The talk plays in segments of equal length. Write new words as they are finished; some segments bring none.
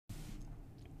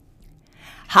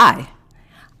Hi,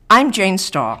 I'm Jane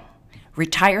Stahl,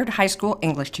 retired high school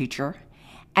English teacher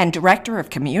and Director of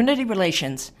Community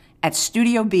Relations at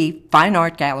Studio B Fine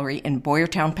Art Gallery in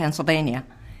Boyertown, Pennsylvania,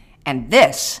 and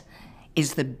this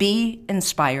is the Be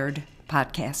Inspired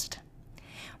podcast.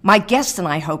 My guest and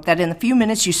I hope that in the few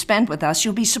minutes you spend with us,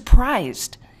 you'll be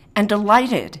surprised and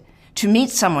delighted to meet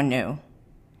someone new,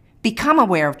 become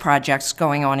aware of projects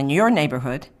going on in your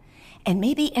neighborhood, and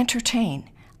maybe entertain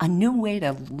a new way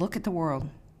to look at the world.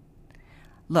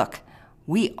 Look,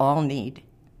 we all need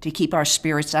to keep our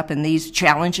spirits up in these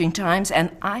challenging times,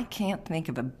 and I can't think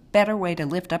of a better way to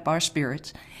lift up our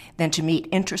spirits than to meet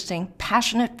interesting,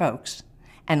 passionate folks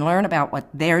and learn about what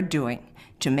they're doing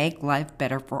to make life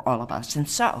better for all of us. And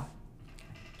so,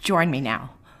 join me now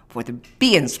for the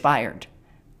Be Inspired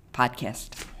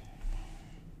podcast.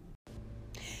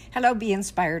 Hello, Be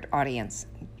Inspired audience.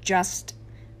 Just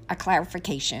a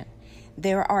clarification.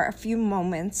 There are a few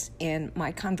moments in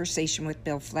my conversation with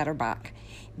Bill Fletterbach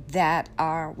that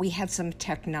we had some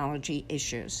technology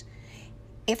issues.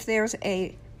 If there's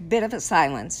a bit of a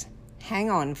silence,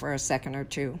 hang on for a second or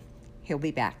two. He'll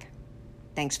be back.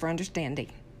 Thanks for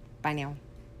understanding. Bye now.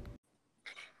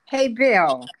 Hey,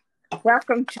 Bill.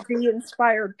 Welcome to the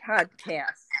Inspired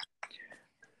podcast.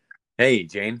 Hey,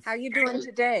 Jane. How you doing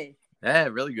today? Yeah,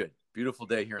 really good. Beautiful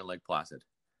day here in Lake Placid.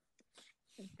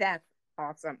 That's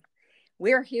awesome.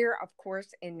 We're here, of course,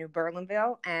 in New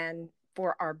Berlinville, and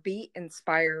for our Be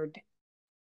Inspired,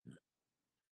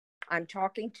 I'm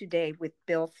talking today with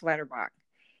Bill Fletterbach.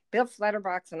 Bill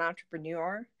Fletterbach's an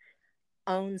entrepreneur,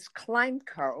 owns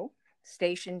Climbco,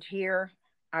 stationed here,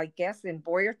 I guess, in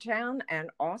Boyertown,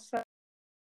 and also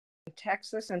in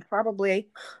Texas, and probably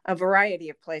a variety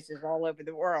of places all over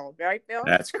the world. Right, Bill?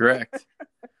 That's correct.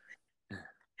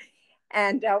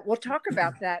 And we'll talk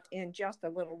about that in just a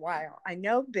little while. I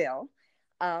know Bill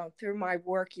through my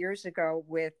work years ago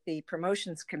with the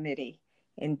promotions committee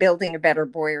in building a better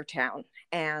Boyertown.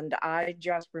 And I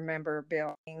just remember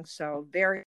Bill being so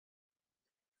very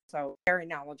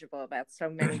knowledgeable about so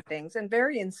many things and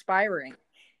very inspiring.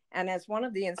 And as one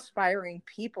of the inspiring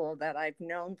people that I've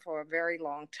known for a very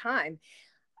long time,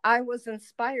 I was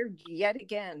inspired yet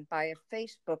again by a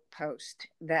Facebook post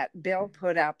that Bill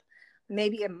put up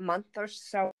maybe a month or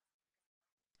so,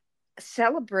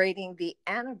 celebrating the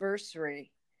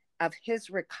anniversary of his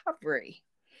recovery.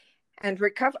 And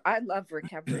I love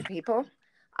recovery people.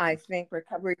 I think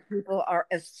recovery people are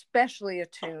especially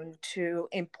attuned to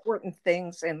important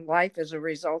things in life as a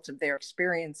result of their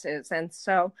experiences. And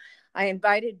so I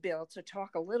invited Bill to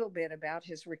talk a little bit about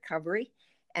his recovery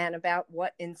and about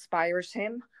what inspires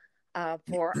him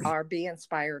for our Be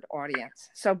Inspired audience.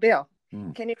 So, Bill,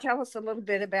 can you tell us a little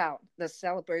bit about the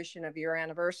celebration of your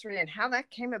anniversary and how that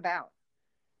came about?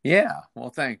 Yeah,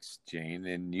 well, thanks, Jane.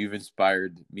 And you've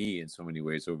inspired me in so many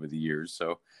ways over the years.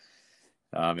 So,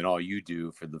 and all you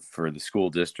do for the school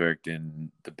district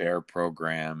and the BEAR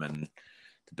program and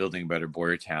the Building a Better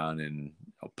Boyertown and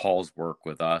Paul's work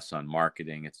with us on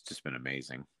marketing, it's just been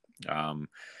amazing.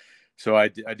 So I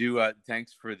do.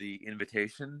 Thanks for the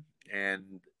invitation.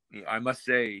 And I must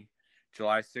say,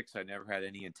 July 6th, I never had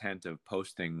any intent of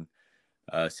posting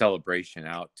a celebration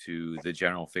out to the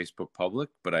general Facebook public,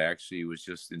 but I actually was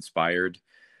just inspired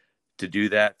to do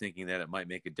that, thinking that it might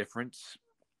make a difference.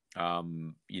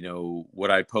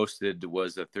 What I posted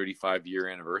was a 35-year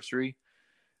anniversary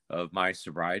of my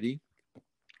sobriety.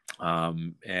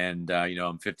 I'm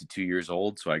 52 years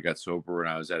old, so I got sober when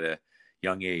I was at a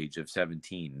young age of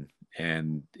 17.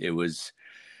 And it was,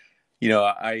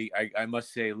 I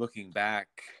must say, looking back,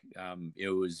 it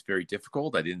was very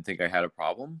difficult. I didn't think I had a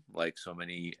problem. Like so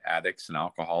many addicts and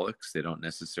alcoholics, they don't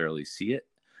necessarily see it.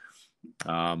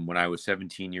 When I was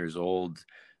 17 years old,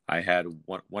 I had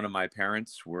one of my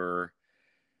parents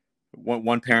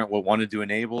one parent wanted to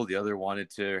enable, the other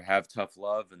wanted to have tough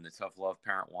love, and the tough love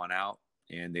parent won out.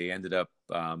 And they ended up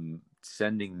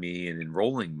sending me and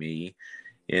enrolling me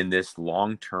in this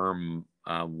long-term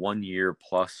 1 year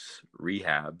plus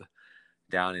rehab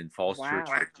down in Falls Church,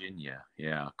 Virginia,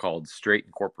 called Straight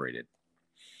Incorporated.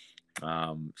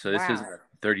 So this isn't a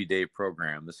 30-day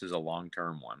program. This is a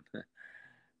long-term one.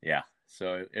 Yeah.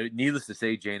 So needless to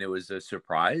say, Jane, it was a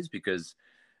surprise because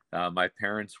my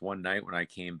parents one night when I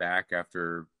came back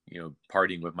after,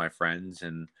 partying with my friends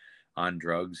and on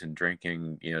drugs and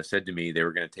drinking, said to me they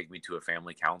were going to take me to a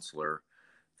family counselor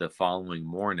the following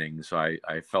morning. So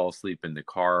I fell asleep in the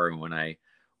car. And when I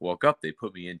woke up, they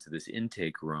put me into this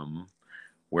intake room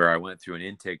where I went through an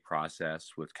intake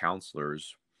process with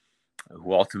counselors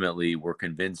who ultimately were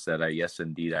convinced that yes,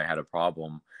 indeed, I had a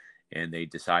problem. And they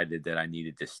decided that I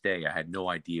needed to stay. I had no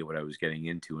idea what I was getting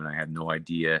into, and I had no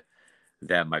idea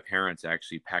that my parents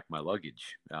actually packed my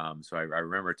luggage. So I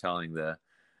remember telling the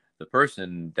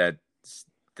person that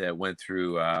went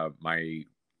through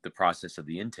the process of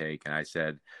the intake, and I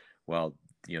said, well,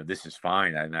 this is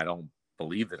fine, and I don't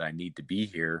believe that I need to be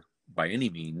here by any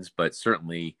means, but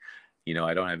certainly,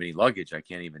 I don't have any luggage. I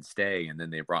can't even stay. And then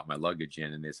they brought my luggage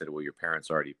in, and they said, well, your parents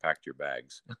already packed your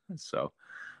bags. So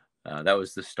that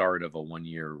was the start of a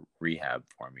 1-year rehab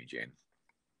for me, Jane.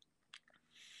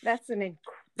 That's an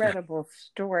incredible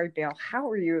story, Bill. How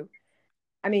are you?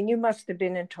 I mean, you must have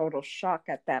been in total shock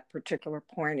at that particular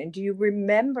point. And do you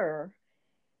remember?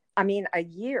 I mean, a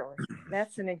year,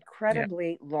 that's an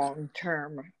incredibly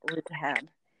long-term rehab.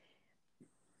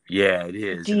 Yeah, it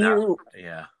is. Do you?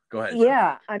 Yeah, go ahead.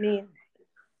 Yeah, I mean,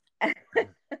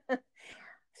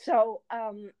 so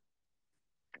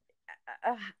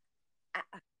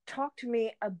talk to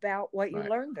me about what you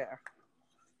learned there.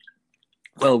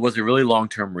 Well, it was a really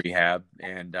long-term rehab.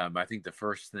 And I think the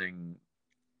first thing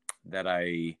that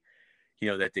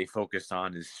that they focus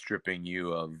on is stripping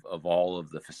you of all of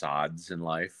the facades in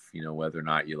life, whether or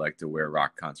not you like to wear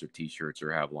rock concert t-shirts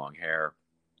or have long hair,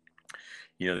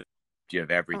 you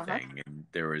have everything. And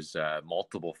there was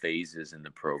multiple phases in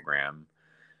the program.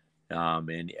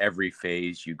 In every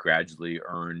phase, you gradually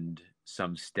earned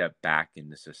some step back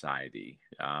into society.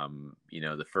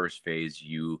 The first phase,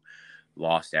 you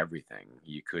lost everything.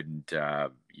 You couldn't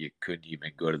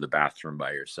even go to the bathroom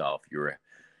by yourself.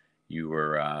 You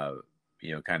were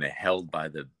kind of held by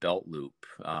the belt loop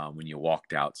when you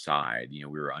walked outside. We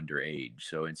were underage,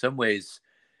 so in some ways,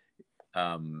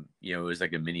 it was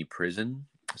like a mini prison.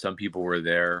 Some people were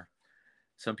there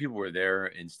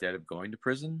instead of going to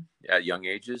prison at young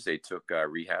ages. They took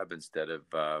rehab instead of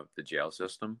the jail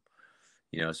system.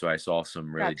 So I saw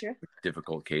some really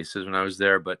difficult cases when I was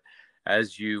there. But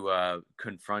as you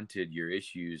confronted your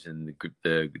issues, and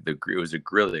it was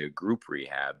really a group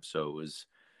rehab, so it was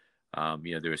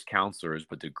there was counselors,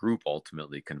 but the group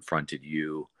ultimately confronted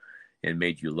you and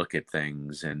made you look at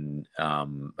things. And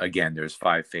again, there's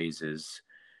 5 phases.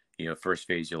 First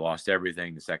phase, you lost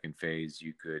everything. The second phase,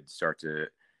 you could start to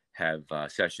have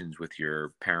sessions with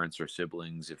your parents or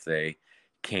siblings if they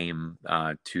came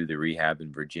to the rehab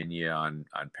in Virginia on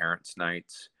parents'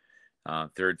 nights.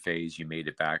 Third phase, you made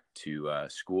it back to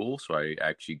school. So I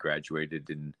actually graduated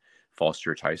in Falls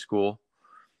Church High School.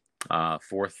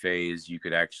 Fourth phase, you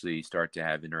could actually start to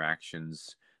have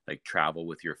interactions, like travel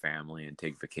with your family and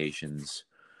take vacations.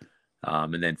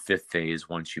 And then fifth phase,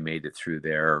 once you made it through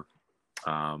there,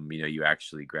 you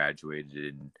actually graduated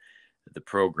in the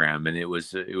program. And it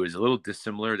was a little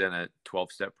dissimilar than a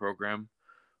 12-step program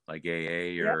like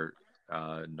AA or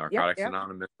Narcotics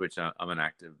Anonymous, which I'm an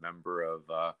active member of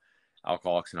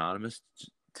Alcoholics Anonymous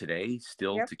today,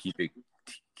 still, to keep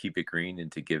it green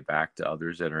and to give back to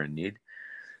others that are in need.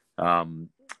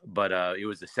 But it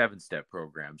was a 7-step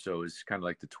program. So it was kind of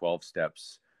like the 12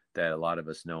 steps that a lot of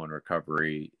us know in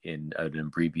recovery, in an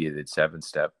abbreviated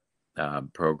 7-step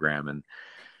program. And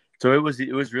so it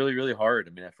was really, really hard.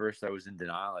 I mean, at first I was in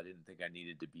denial. I didn't think I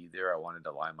needed to be there. I wanted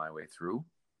to lie my way through.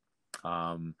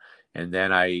 And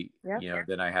then I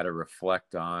had to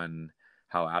reflect on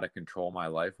how out of control my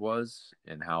life was,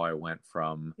 and how I went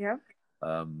from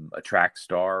a track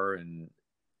star and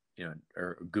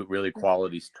or a good, really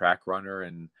quality track runner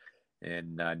in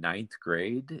 9th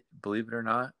grade, believe it or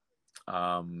not,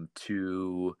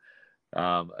 to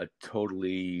a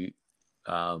totally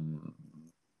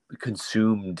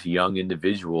consumed young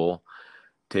individual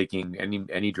taking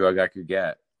any drug I could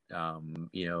get,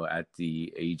 at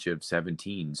the age of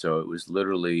 17. So it was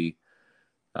literally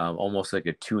almost like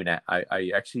a 2.5.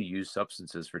 I actually used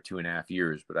substances for 2.5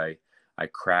 years, but I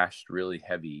crashed really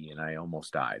heavy and I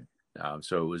almost died.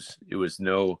 So it was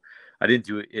no, I didn't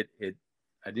do it.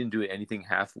 I didn't do anything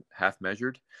half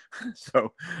measured.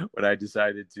 So when I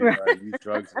decided to use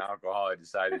drugs and alcohol, I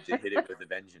decided to hit it with a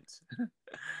vengeance.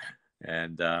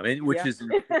 And which is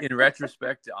in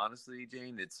retrospect, honestly,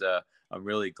 Jane, it's I'm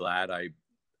really glad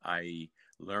I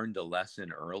learned a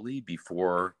lesson early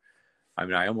before. I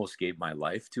mean, I almost gave my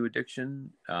life to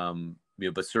addiction.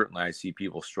 But certainly I see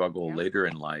people struggle later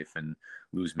in life and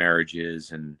lose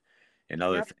marriages and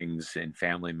other things, and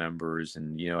family members.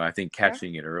 And, I think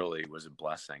catching it early was a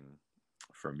blessing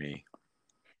for me.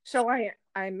 So I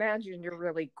imagine you're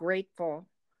really grateful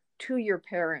to your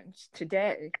parents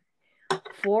today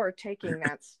for taking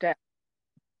that step.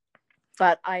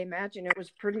 But I imagine it was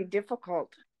pretty difficult.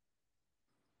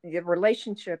 The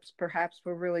relationships perhaps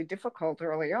were really difficult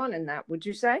early on in that, would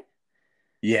you say?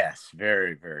 Yes,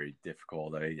 very, very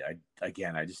difficult. I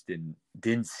just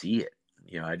didn't see it.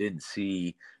 I didn't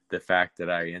see the fact that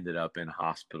I ended up in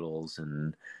hospitals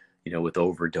and, with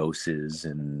overdoses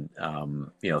and,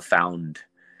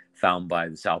 found by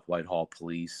the South Whitehall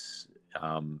police,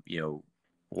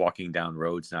 walking down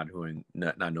roads, not knowing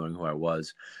who I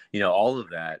was, all of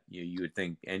that, you would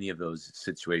think any of those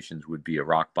situations would be a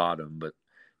rock bottom, but,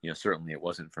 certainly it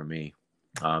wasn't for me.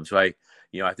 So I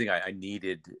think I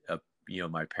needed,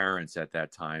 my parents at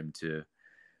that time to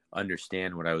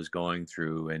understand what I was going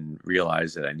through and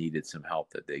realize that I needed some help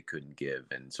that they couldn't give.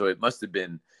 And so it must have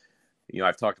been,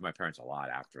 I've talked to my parents a lot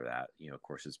after that. Of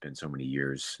course, it's been so many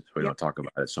years, so we don't talk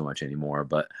about it so much anymore.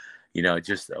 But,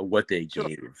 just what they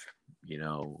gave,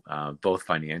 both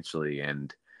financially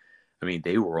and, I mean,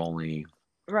 they were only,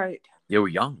 right. They were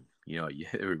young, they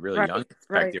were really young. In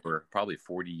fact, they were probably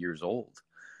 40 years old.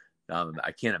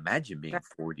 I can't imagine being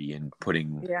 40 and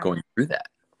going through that.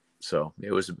 So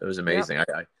it was amazing.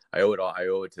 I owe it all. I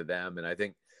owe it to them. And I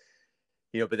think,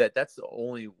 but that's the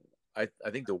only, I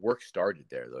think the work started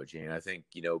there though, Jane. I think,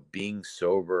 being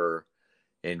sober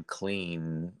and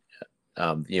clean,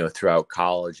 throughout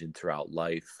college and throughout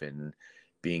life, and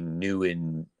being new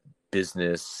in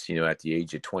business, at the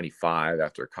age of 25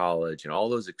 after college, and all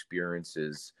those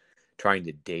experiences, trying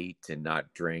to date and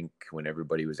not drink when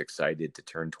everybody was excited to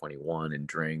turn 21 and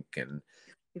drink. And,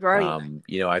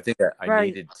 I think I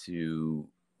needed to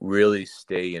really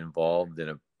stay involved in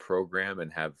a program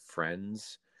and have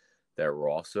friends that were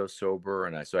also sober.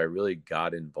 And so I really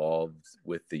got involved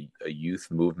with a youth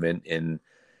movement in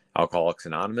Alcoholics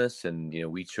Anonymous. And,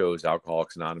 we chose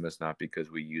Alcoholics Anonymous not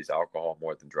because we use alcohol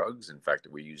more than drugs. In fact,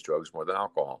 we use drugs more than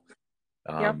alcohol.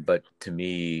 But to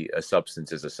me, a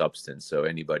substance is a substance. So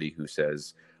anybody who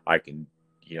says I can,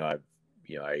 I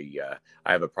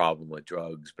have a problem with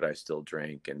drugs, but I still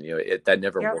drink, and that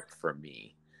never worked for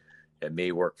me. It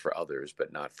may work for others,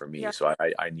 but not for me. So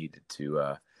I needed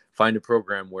to find a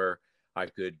program where I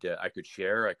could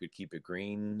share, I could keep it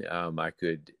green, I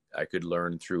could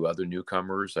learn through other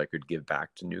newcomers, I could give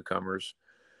back to newcomers.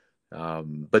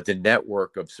 But the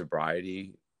network of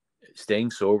sobriety, staying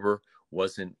sober,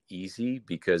 wasn't easy,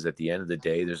 because at the end of the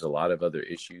day, there's a lot of other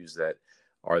issues that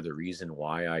are the reason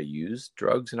why I use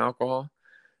drugs and alcohol.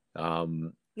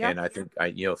 And I think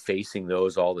facing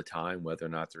those all the time, whether or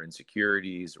not they're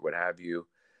insecurities or what have you,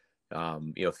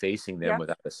 facing them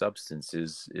without a substance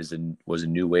was a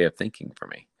new way of thinking for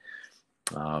me.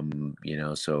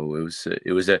 So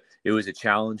it was a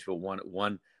challenge, but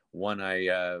one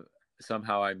I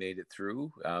somehow I made it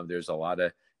through. There's a lot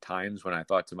of times when I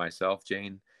thought to myself,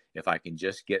 Jane, if I can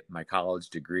just get my college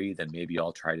degree, then maybe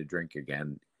I'll try to drink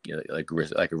again, like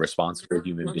a responsible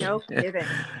human being. No kidding.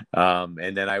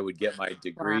 And then I would get my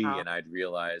degree, and I'd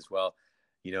realize, well,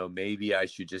 maybe I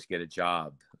should just get a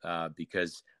job,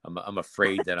 because I'm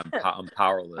afraid that I'm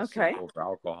powerless over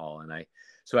alcohol. And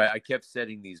I kept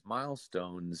setting these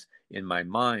milestones in my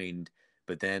mind,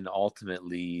 but then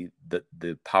ultimately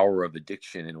the power of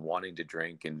addiction and wanting to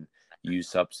drink and use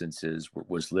substances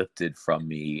was lifted from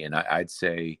me. And I'd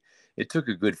say it took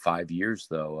a good 5 years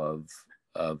though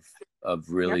of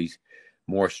really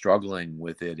more struggling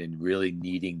with it and really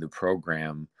needing the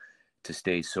program to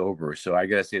stay sober. So I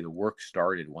gotta say the work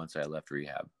started once I left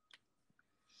rehab.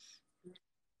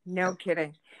 No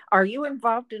kidding. Are you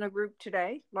involved in a group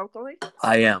today locally?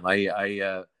 I am.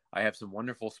 I have some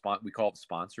wonderful we call it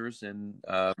sponsors in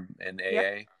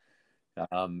AA.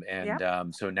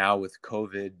 So now with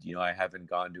COVID, I haven't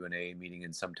gone to an AA meeting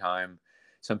in some time.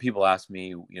 Some people ask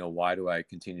me, why do I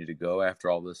continue to go after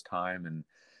all this time? And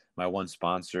my one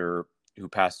sponsor who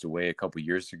passed away a couple of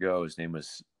years ago, his name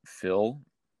was Phil.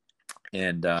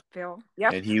 And Phil,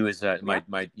 and he was my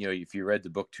if you read the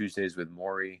book Tuesdays with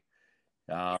Maury,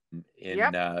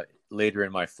 later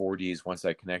in my 40s, once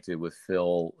I connected with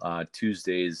Phil,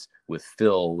 Tuesdays with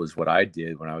Phil was what I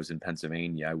did when I was in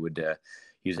Pennsylvania. I would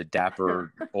he was a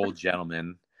dapper old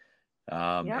gentleman,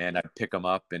 and I'd pick him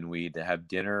up, and we'd have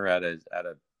dinner at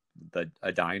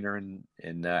a diner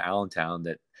in Allentown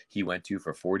that he went to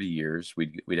for 40 years.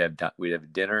 We'd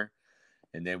have dinner,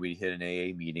 and then we'd hit an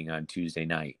AA meeting on Tuesday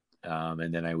night,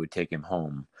 and then I would take him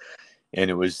home.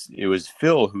 And it was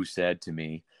Phil who said to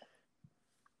me,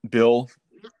 Bill,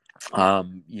 I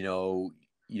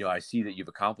see that you've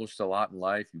accomplished a lot in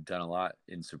life. You've done a lot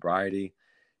in sobriety.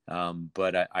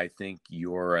 But I think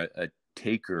you're a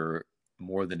taker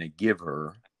more than a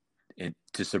giver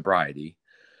to sobriety.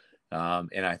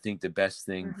 And I think the best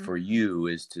thing for you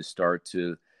is to start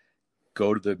to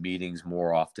go to the meetings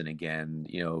more often again,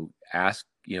 ask,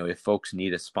 if folks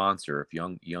need a sponsor, if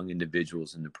young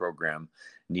individuals in the program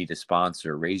need a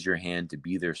sponsor, raise your hand to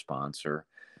be their sponsor,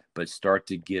 but start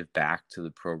to give back to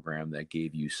the program that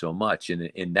gave you so much.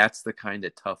 And that's the kind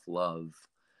of tough love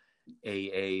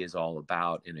AA is all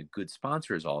about and a good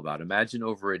sponsor is all about. Imagine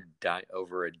over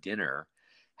a dinner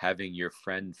having your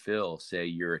friend Phil say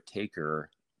you're a taker,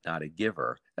 not a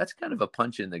giver. That's kind of a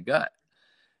punch in the gut.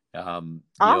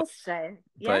 I'll say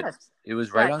but yes. it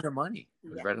was right on the money. It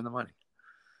was Yeah. right on the money.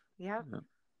 Yeah.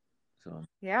 So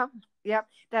Yeah. Yeah.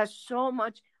 That's so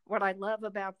much. What I love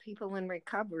about people in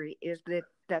recovery is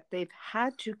that they've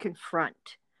had to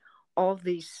confront all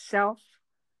these self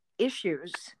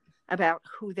issues about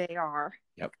who they are.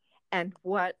 Yep. And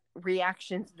what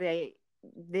reactions they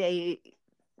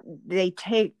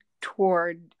take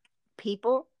toward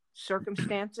people,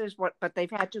 circumstances, but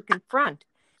they've had to confront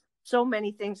so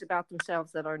many things about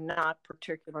themselves that are not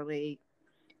particularly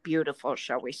beautiful,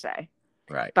 shall we say.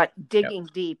 Right. But digging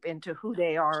deep into who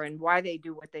they are and why they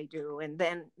do what they do, and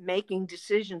then making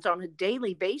decisions on a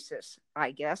daily basis,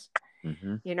 I guess,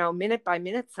 minute by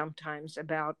minute sometimes,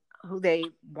 about who they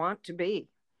want to be.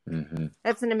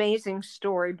 That's an amazing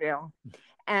story, Bill.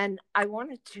 And I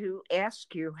wanted to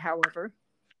ask you, however,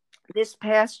 this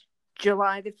past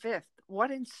July the 5th, what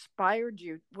inspired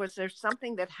you? Was there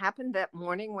something that happened that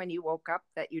morning when you woke up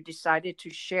that you decided to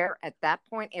share at that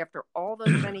point after all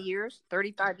those many years,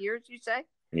 35 years, you say?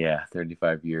 Yeah,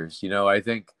 35 years. I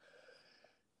think,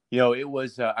 it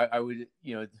was, I would,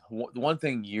 one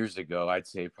thing years ago, I'd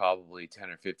say probably 10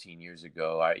 or 15 years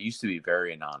ago, I used to be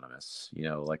very anonymous,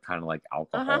 like kind of like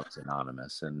Alcoholics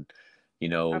Anonymous. And,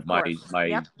 my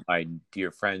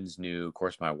dear friends knew, of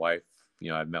course, my wife,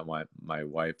 I met my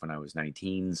wife when I was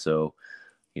 19. So,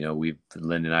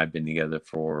 Lynn and I have been together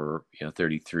for,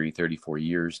 33, 34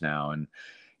 years now. And,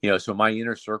 so my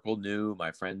inner circle knew,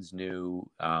 my friends knew,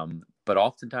 but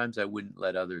oftentimes I wouldn't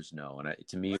let others know. And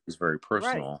to me, it was very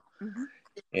personal. Right.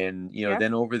 And,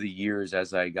 then over the years,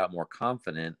 as I got more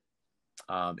confident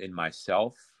in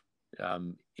myself,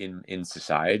 in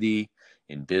society,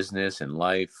 in business, in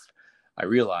life, I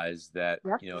realized that,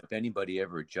 if anybody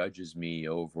ever judges me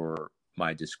over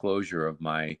my disclosure of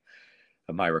my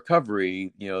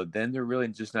recovery, then they're really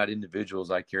just not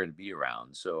individuals I care to be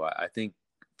around. So I think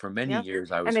for many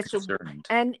years I was concerned.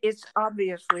 And it's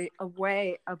obviously a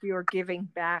way of your giving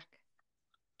back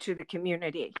to the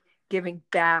community, giving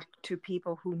back to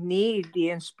people who need the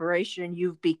inspiration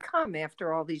you've become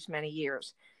after all these many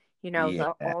years.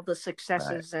 All the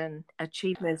successes and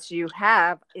achievements you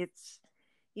have. It's,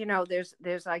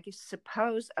 there's I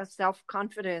suppose a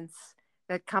self-confidence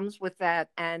that comes with that,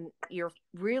 and you're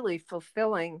really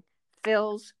fulfilling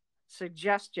Phil's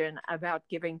suggestion about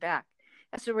giving back.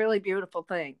 That's a really beautiful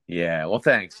thing. Yeah. Well,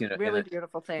 thanks. Really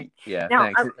beautiful thing. Yeah. Now,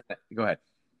 thanks. Go ahead,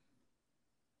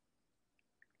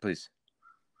 please,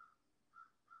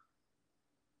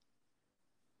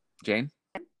 Jane.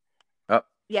 Oh,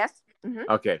 yes.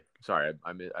 Okay. Sorry,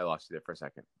 I lost you there for a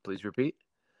second. Please repeat.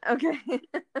 Okay.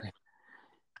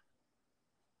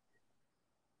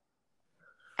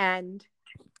 And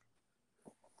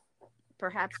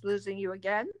perhaps losing you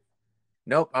again?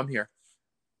 Nope, I'm here.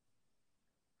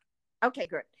 Okay,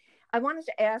 good. I wanted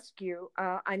to ask you,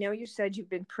 I know you said you've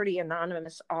been pretty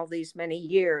anonymous all these many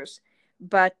years,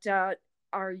 but have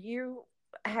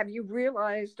you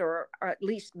realized or at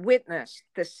least witnessed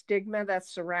the stigma that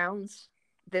surrounds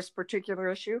this particular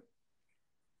issue?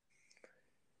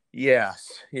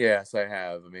 Yes, I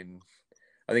have. I mean,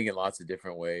 I think in lots of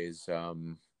different ways. I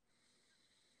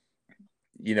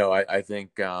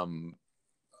think,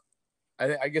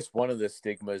 I guess one of the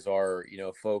stigmas are,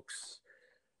 folks,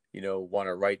 want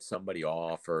to write somebody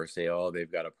off or say, oh,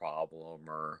 they've got a problem,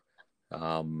 or,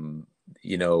 one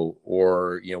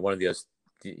of the,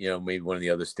 maybe one of the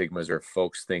other stigmas are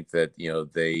folks think that,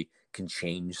 they can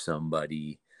change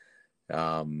somebody.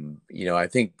 I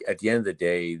think at the end of the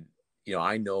day,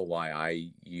 I know why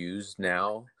I use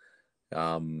now.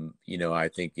 I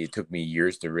think it took me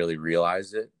years to really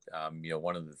realize it.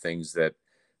 One of the things that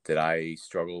I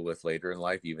struggle with later in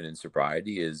life, even in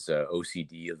sobriety, is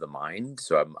OCD of the mind.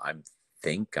 So I'm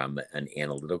an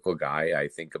analytical guy. I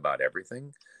think about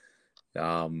everything.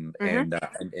 And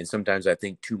sometimes I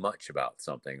think too much about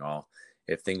something.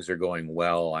 If things are going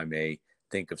well, I may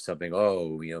think of something,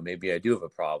 maybe I do have a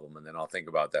problem. And then I'll think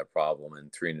about that problem in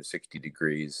 360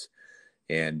 degrees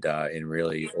and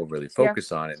really overly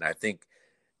focus on it. And I think,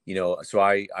 so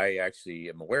I actually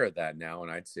am aware of that now.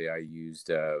 And I'd say I used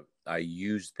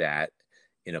that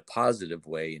in a positive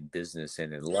way in business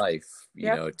and in life,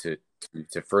 to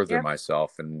further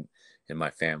myself and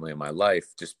my family and my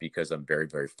life, just because I'm very,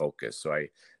 very focused. So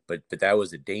but that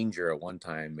was a danger at one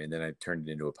time, and then I turned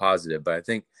it into a positive. But I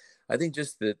think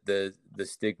just the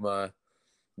stigma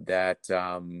that,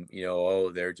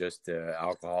 they're just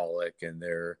alcoholic and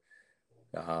they're,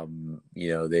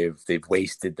 they've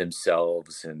wasted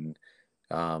themselves, and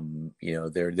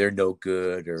they're no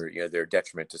good, or they're a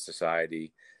detriment to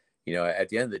society. At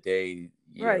the end of the day,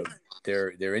 Right.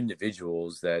 they're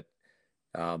individuals that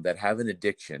have an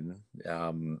addiction.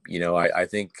 I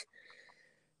think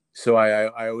so.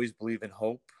 I always believe in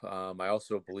hope. I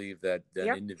also believe that an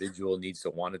Yep. individual needs to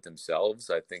want it themselves.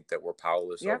 I think that we're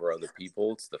powerless Yep. over other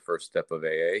people. It's the first step of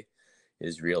AA,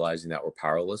 is realizing that we're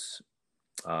powerless.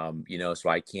 So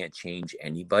I can't change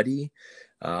anybody.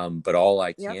 But all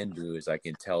I Yep. can do is I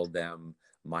can tell them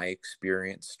my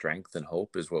experience, strength, and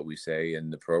hope is what we say in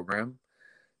the program.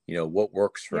 What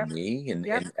works for Yep. me, and,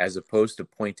 Yep. and as opposed to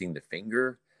pointing the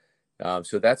finger.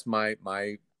 So that's my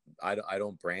I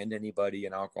don't brand anybody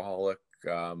an alcoholic.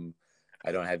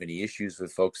 I don't have any issues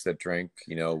with folks that drink.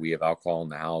 We have alcohol in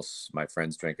the house. My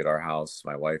friends drink at our house.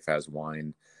 My wife has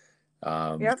wine,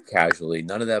 Yep. casually.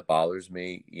 None of that bothers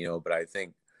me, but I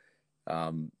think,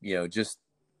 just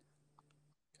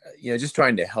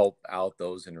trying to help out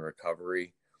those in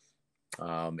recovery,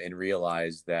 and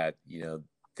realize that,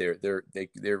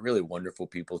 they're really wonderful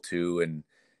people too. And,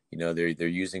 they're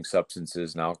using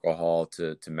substances and alcohol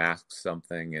to mask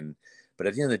something. But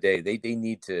at the end of the day, they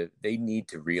need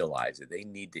to realize it. They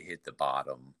need to hit the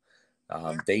bottom.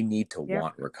 They need to Yep.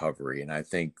 want recovery. And I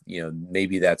think,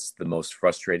 maybe that's the most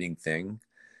frustrating thing,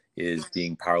 is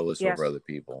being powerless Yes. over other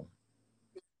people.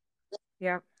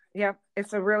 Yep. Yep.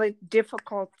 It's a really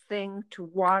difficult thing to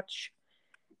watch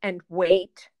and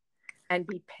wait and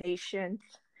be patient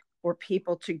for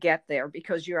people to get there,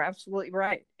 because you're absolutely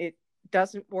right. It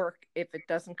doesn't work if it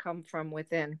doesn't come from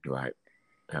within. Right.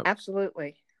 Yep.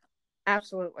 Absolutely.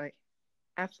 Absolutely.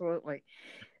 Absolutely.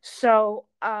 So,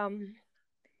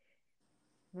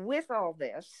 with all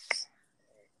this,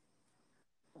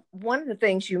 one of the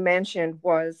things you mentioned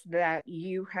was that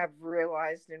you have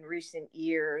realized in recent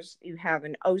years you have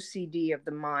an OCD of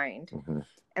the mind. Mm-hmm.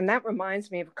 And that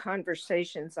reminds me of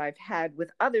conversations I've had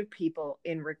with other people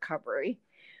in recovery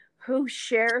who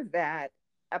share that,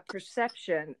 a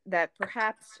perception that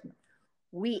perhaps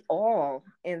we all,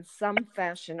 in some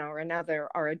fashion or another,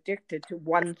 are addicted to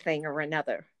one thing or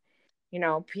another.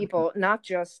 People, not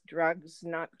just drugs,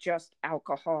 not just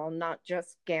alcohol, not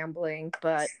just gambling,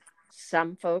 but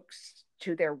some folks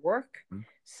to their work,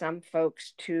 some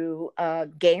folks to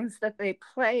games that they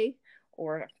play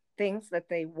or things that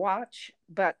they watch.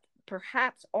 But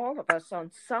perhaps all of us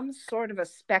on some sort of a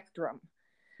spectrum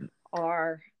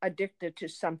are addicted to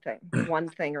something, one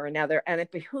thing or another. And it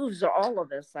behooves all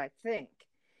of us, I think,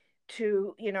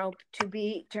 to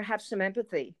have some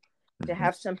empathy, to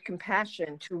have some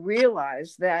compassion, to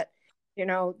realize that,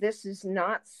 this is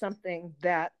not something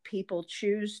that people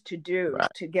choose to do,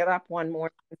 Right. to get up one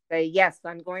morning and say, yes,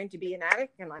 I'm going to be an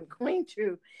addict, and I'm going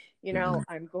to, I'm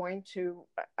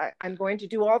going to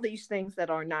do all these things that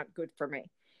are not good for me.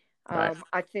 Right.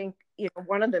 I think,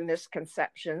 one of the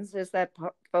misconceptions is that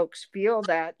folks feel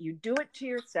that you do it to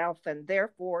yourself and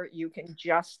therefore you can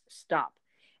just stop,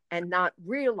 and not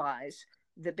realize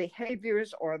the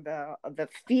behaviors or the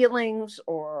feelings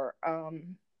or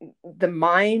the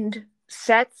mind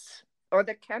sets or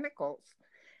the chemicals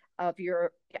of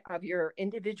your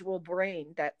individual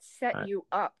brain that set Right. you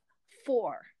up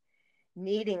for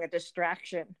needing a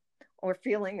distraction or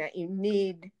feeling that you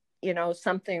need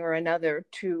something or another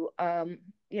to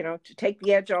to take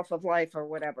the edge off of life or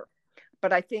whatever.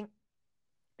 But I think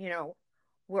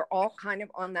we're all kind of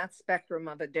on that spectrum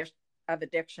of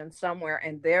addiction somewhere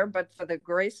and there, but for the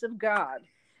grace of God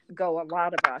go a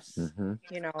lot of us. Mm-hmm.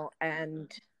 And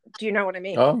do you know what I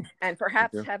mean? Oh, And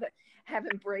perhaps have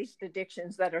embraced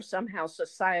addictions that are somehow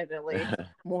societally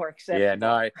more acceptable. Yeah,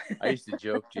 no, I used to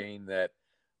joke, Jane, that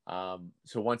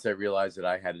so once I realized that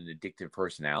I had an addictive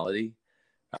personality,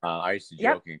 I used to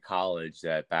joke in college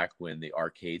that back when the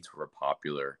arcades were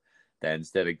popular, that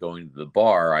instead of going to the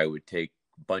bar, I would take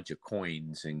a bunch of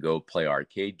coins and go play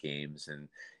arcade games. And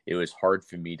it was hard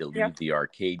for me to leave the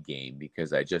arcade game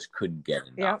because I just couldn't get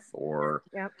enough. Or,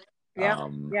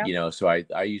 so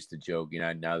I used to joke,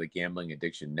 now the gambling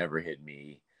addiction never hit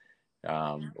me,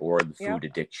 or the food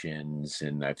addictions.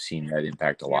 And I've seen that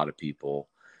impact a lot of people.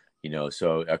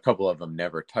 So a couple of them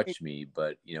never touched me,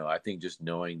 but, I think just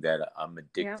knowing that I'm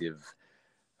addictive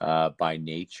by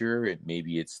nature,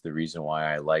 maybe it's the reason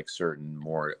why I like certain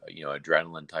more,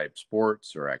 adrenaline type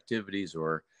sports or activities,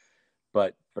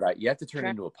 but you have to turn it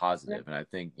into a positive. And I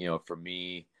think, for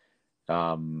me,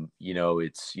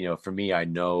 it's, for me, I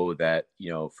know that,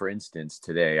 for instance,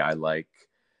 today I like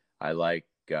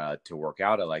to work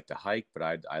out. I like to hike, but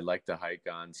I like to hike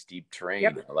on steep terrain.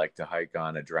 I like to hike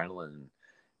on adrenaline,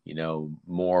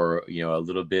 more, a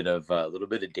little bit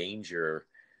of danger,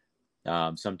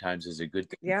 sometimes is a good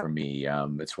thing Yep. for me.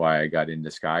 It's why I got into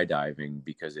skydiving,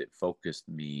 because it focused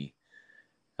me.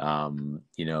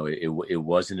 It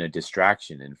wasn't a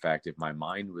distraction. In fact, if my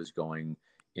mind was going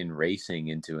in racing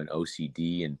into an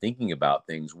OCD and thinking about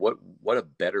things, what a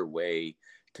better way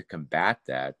to combat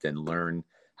that than learn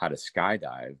how to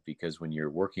skydive? Because when you're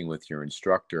working with your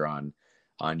instructor on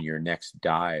your next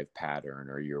dive pattern,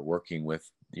 or you're working with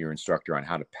your instructor on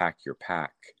how to pack your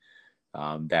pack,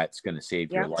 that's going to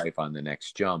save your life on the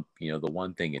next jump. The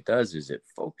one thing it does is it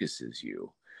focuses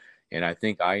you. And I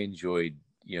think I enjoyed,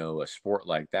 a sport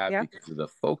like that because of the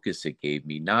focus it gave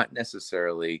me, not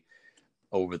necessarily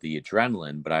over the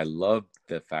adrenaline, but I loved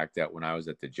the fact that when I was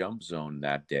at the jump zone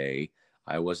that day,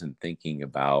 I wasn't thinking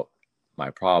about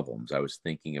my problems. I was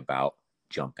thinking about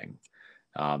jumping.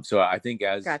 So I think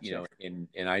as, Gotcha. and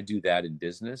I do that in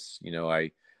business,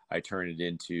 I turn it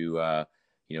into,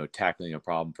 tackling a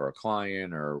problem for a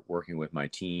client, or working with my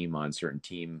team on certain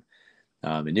team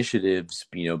initiatives,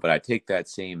 but I take that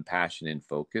same passion and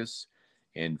focus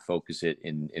it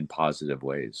in positive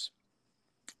ways.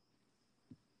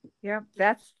 Yep.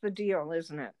 That's the deal,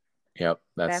 isn't it? Yep.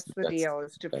 That's the deal,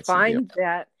 is to find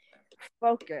that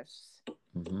focus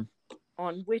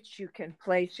on which you can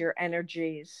place your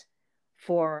energies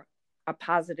for a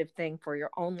positive thing for your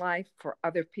own life, for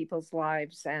other people's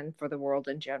lives, and for the world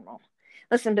in general.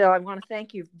 Listen, Bill, I want to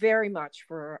thank you very much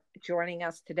for joining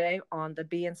us today on the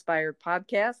Be Inspired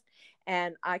podcast.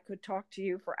 And I could talk to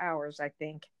you for hours, I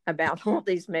think, about all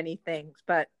these many things.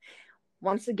 But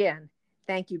once again,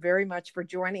 thank you very much for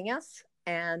joining us.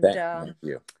 And thank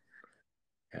you.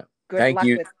 Yeah. Good luck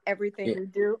with everything you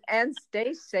do, and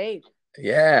stay safe.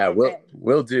 Yeah,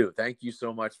 we'll do. Thank you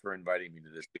so much for inviting me to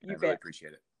this. I really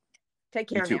appreciate it. Take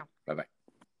care now. Bye-bye.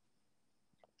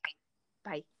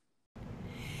 Bye.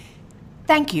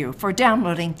 Thank you for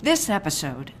downloading this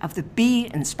episode of the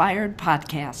Be Inspired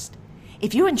podcast.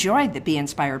 If you enjoyed the Be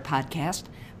Inspired podcast,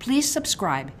 please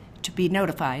subscribe to be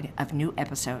notified of new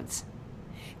episodes.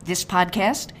 This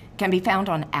podcast can be found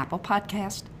on Apple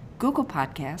Podcast, Google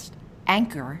Podcast,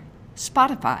 Anchor,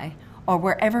 Spotify, or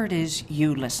wherever it is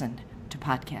you listen to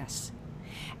podcasts.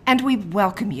 And we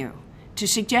welcome you to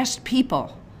suggest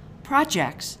people,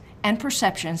 projects, and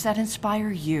perceptions that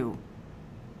inspire you.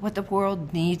 What the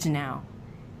world needs now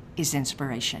is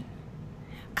inspiration.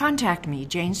 Contact me,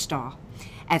 Jane Stahl,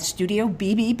 at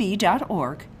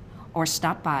studiobbb.org, or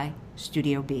stop by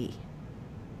Studio B.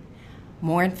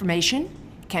 More information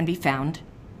can be found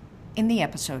in the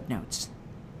episode notes.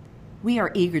 We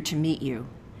are eager to meet you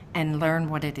and learn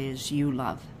what it is you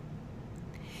love.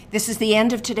 This is the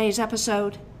end of today's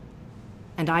episode,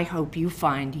 and I hope you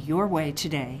find your way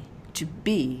today to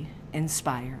be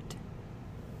inspired.